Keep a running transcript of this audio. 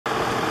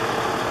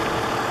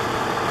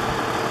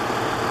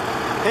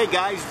Hey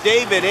guys,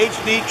 David,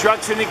 HD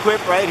Trucks and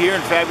Equip right here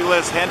in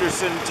fabulous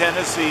Henderson,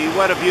 Tennessee.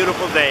 What a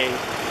beautiful day.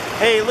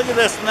 Hey, look at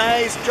this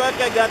nice truck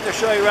I got to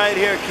show you right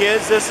here,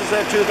 kids. This is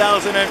a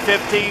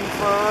 2015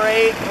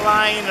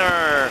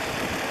 Freightliner.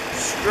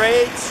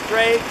 Straight,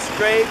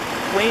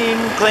 clean,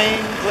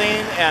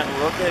 and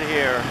look at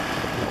here.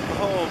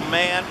 Oh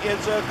man,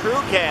 it's a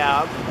crew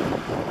cab.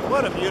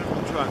 What a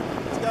beautiful truck.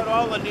 It's got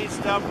all the neat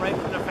stuff right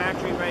from the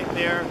factory right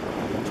there.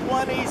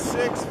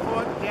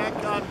 26-foot deck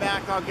on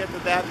back. I'll get to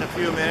that in a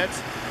few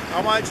minutes. I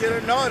want you to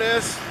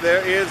notice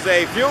there is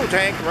a fuel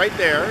tank right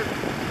there.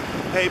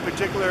 Pay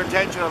particular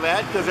attention to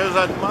that because there's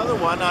another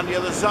one on the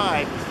other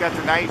side. It's got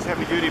the nice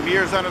heavy-duty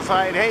mirrors on the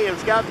side. Hey,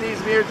 it's got these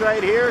mirrors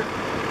right here.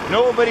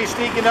 Nobody's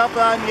sneaking up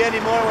on you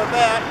anymore with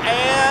that.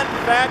 And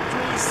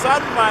factory sun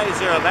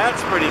visor.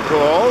 That's pretty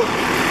cool.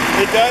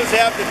 It does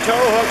have the tow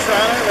hooks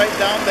on it right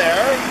down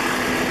there.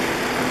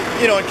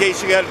 You know, in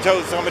case you got to tow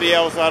somebody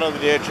else out of the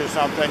ditch or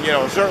something, you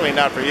know, certainly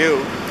not for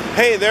you.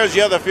 Hey, there's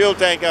the other fuel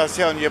tank I was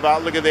telling you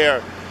about. Look at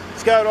there.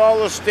 It's got all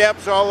the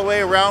steps all the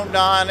way around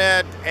on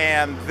it,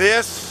 and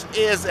this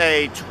is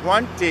a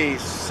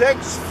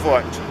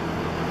 26-foot.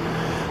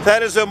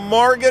 That is a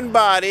Morgan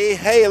body.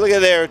 Hey, look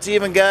at there. It's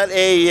even got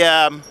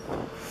a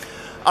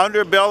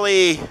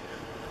underbelly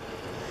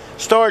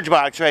storage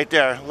box right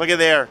there. Look at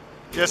there.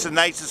 Just as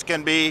nice as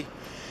can be.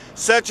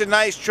 Such a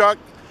nice truck.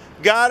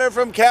 Got her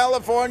from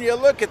California.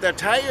 Look at the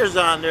tires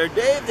on there,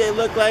 Dave. They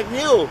look like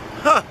new.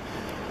 Huh.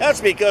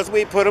 That's because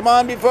we put them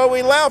on before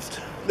we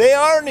left. They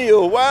are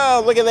new.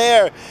 Wow, look at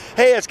there.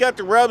 Hey, it's got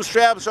the rub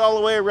straps all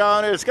the way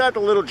around it. It's got the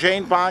little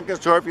chain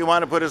pockets, or if you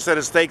want to put a set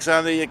of stakes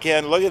on there, you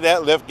can. Look at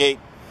that lift gate.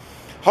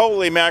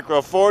 Holy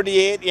mackerel,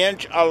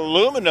 48-inch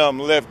aluminum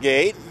lift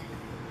gate.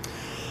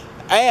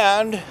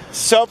 And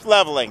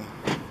self-leveling.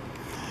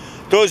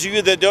 Those of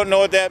you that don't know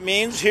what that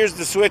means, here's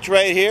the switch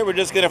right here. We're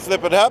just going to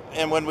flip it up,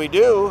 and when we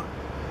do,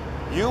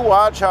 you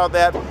watch how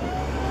that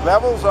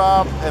levels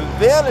off, and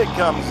then it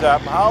comes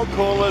up. How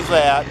cool is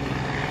that?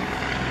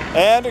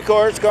 And of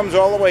course, comes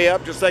all the way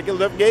up, just like a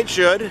lift gate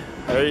should.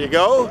 There you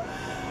go.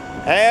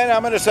 And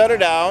I'm going to set her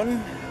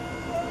down,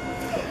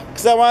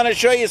 because I want to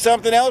show you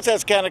something else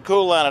that's kind of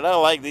cool on it. I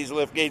like these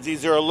lift gates.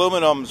 These are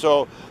aluminum,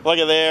 so look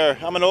at there.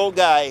 I'm an old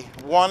guy.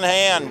 One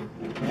hand.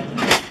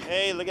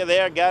 Hey, look at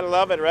there. Gotta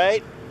love it,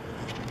 right?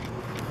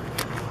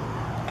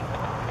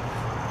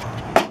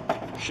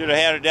 Should have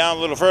had her down a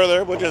little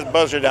further. We'll just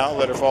buzz her down,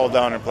 let her fall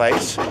down in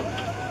place.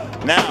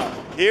 Now,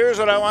 here's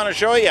what I want to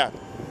show you.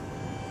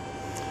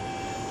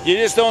 You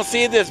just don't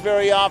see this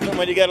very often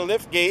when you got a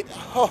lift gate.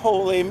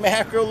 Holy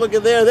mackerel, look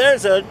at there.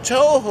 There's a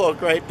tow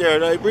hook right there.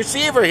 The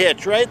receiver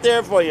hitch right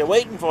there for you,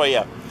 waiting for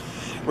you.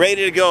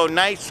 Ready to go.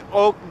 Nice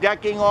oak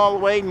decking all the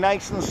way,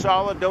 nice and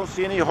solid. Don't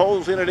see any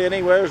holes in it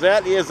anywhere.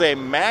 That is a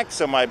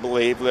Maxim, I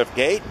believe, lift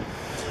gate.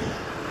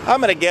 I'm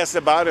going to guess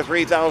about a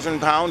 3,000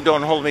 pound.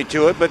 Don't hold me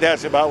to it, but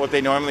that's about what they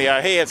normally are.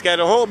 Hey, it's got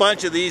a whole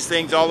bunch of these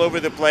things all over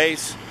the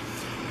place.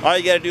 All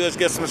you got to do is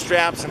get some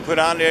straps and put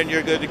on there, and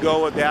you're good to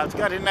go with that. It's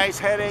got a nice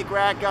headache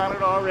rack on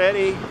it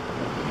already.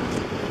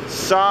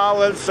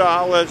 Solid.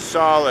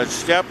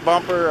 Step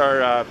bumper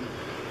or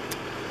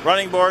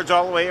running boards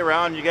all the way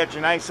around. You got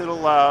your nice little,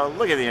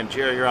 look at the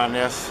interior on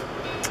this.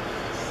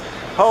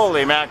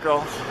 Holy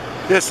mackerel.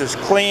 This is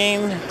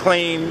clean.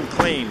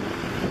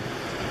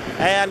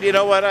 And you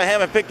know what, I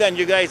haven't picked on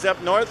you guys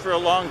up north for a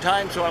long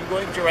time, so I'm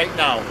going to right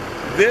now.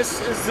 This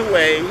is the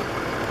way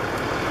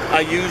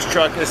a used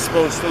truck is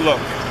supposed to look.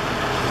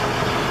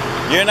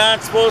 You're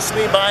not supposed to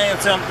be buying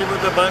something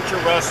with a bunch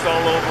of rust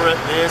all over it.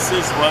 This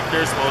is what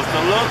they're supposed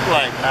to look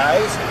like,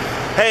 guys.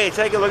 Hey,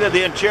 take a look at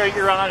the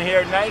interior on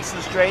here. Nice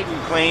and straight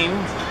and clean.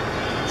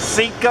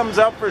 Seat comes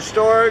up for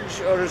storage,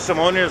 or there's some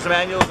owner's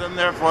manuals in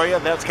there for you.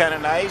 That's kind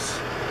of nice.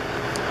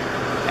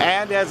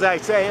 And as I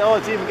say, oh,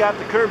 it's even got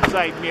the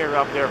curbside mirror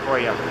up there for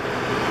you.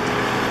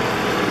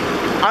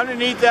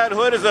 Underneath that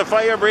hood is a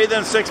fire-breathing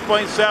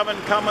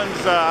 6.7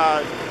 Cummins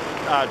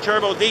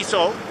turbo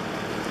diesel.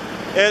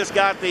 It's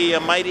got the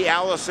mighty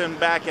Allison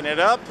backing it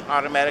up.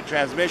 Automatic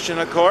transmission,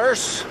 of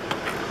course.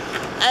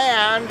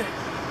 And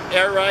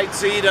air ride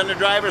seat on the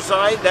driver's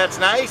side. That's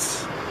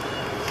nice.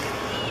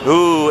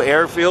 Ooh,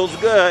 air feels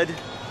good.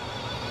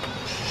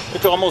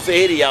 It's almost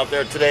 80 out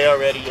there today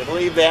already. You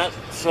believe that?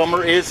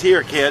 Summer is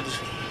here, kids.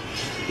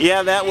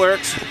 Yeah, that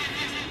works.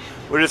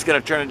 We're just going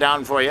to turn it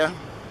down for you.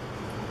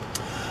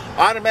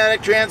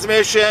 Automatic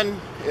transmission.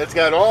 It's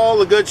got all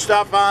the good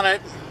stuff on it.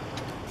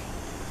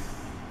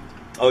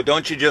 Oh,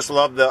 don't you just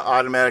love the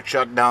automatic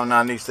shutdown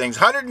on these things?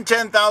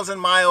 110,000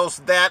 miles,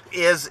 that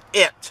is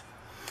it.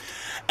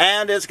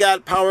 And it's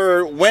got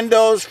power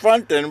windows,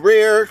 front and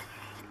rear,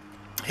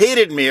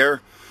 heated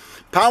mirror,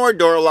 power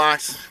door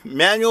locks,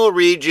 manual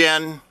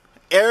regen,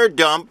 air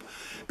dump,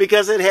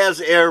 because it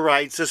has air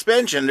ride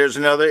suspension. There's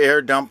another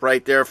air dump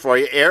right there for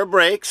you. Air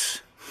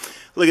brakes.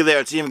 Look at there.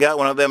 It's even got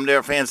one of them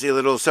there fancy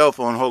little cell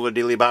phone holder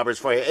dealy bobbers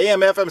for you. AM,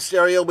 FM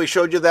stereo. We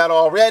showed you that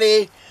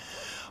already.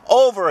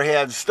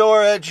 Overhead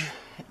storage.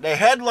 The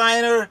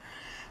headliner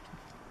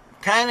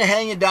kind of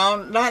hanging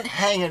down. Not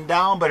hanging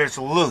down, but it's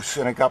loose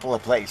in a couple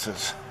of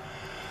places.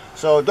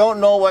 So don't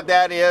know what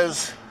that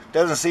is.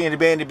 Doesn't seem to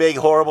be any big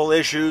horrible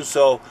issues,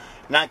 so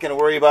not going to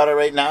worry about it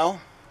right now.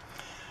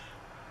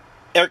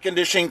 Air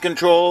conditioning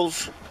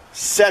controls.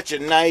 Such a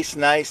nice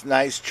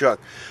truck.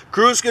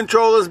 Cruise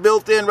control is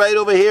built in right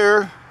over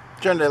here.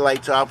 Turn the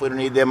lights off, we don't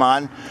need them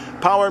on.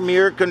 Power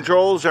mirror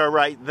controls are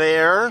right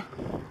there.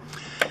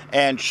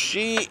 And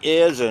she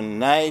is in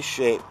nice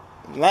shape.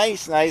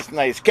 Nice.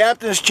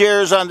 Captain's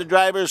chairs on the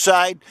driver's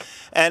side.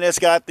 And it's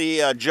got the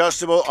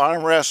adjustable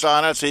armrests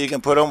on it so you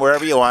can put them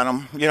wherever you want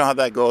them. You know how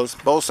that goes,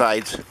 both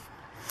sides.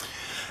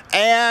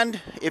 And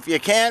if you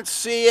can't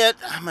see it,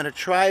 I'm going to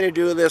try to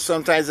do this.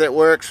 Sometimes it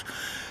works.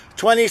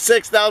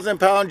 26,000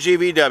 pound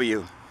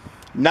GVW.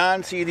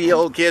 Non-CD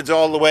old kids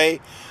all the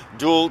way.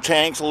 Dual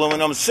tanks,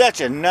 aluminum.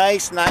 Such a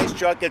nice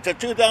truck. It's a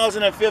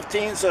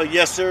 2015, so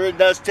yes sir, it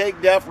does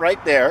take def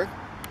right there.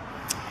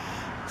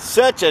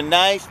 Such a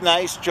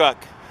nice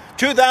truck.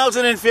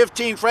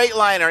 2015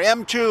 Freightliner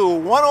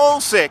M2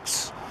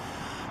 106.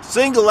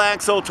 Single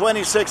axle,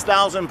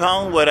 26,000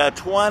 pound with a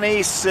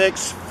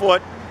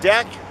 26-foot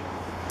deck.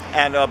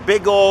 And a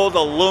big old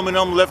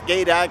aluminum lift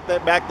gate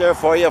back there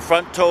for you.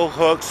 Front tow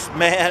hooks.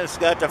 Man, it's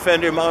got the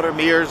Fender mounted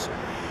mirrors.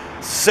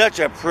 Such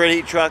a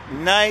pretty truck.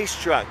 Nice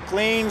truck.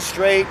 Clean,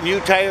 straight, new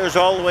tires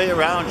all the way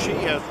around. She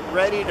is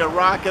ready to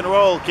rock and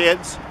roll,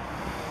 kids.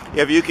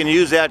 If you can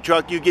use that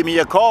truck, you give me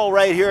a call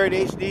right here at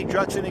HD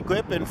Trucks and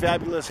Equip in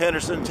fabulous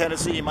Henderson,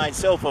 Tennessee. My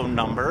cell phone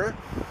number,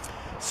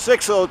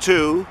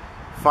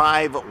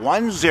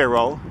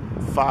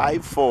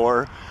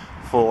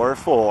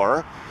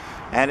 602-510-5444.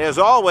 And as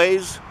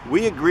always,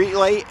 we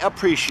greatly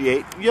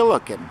appreciate you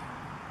looking.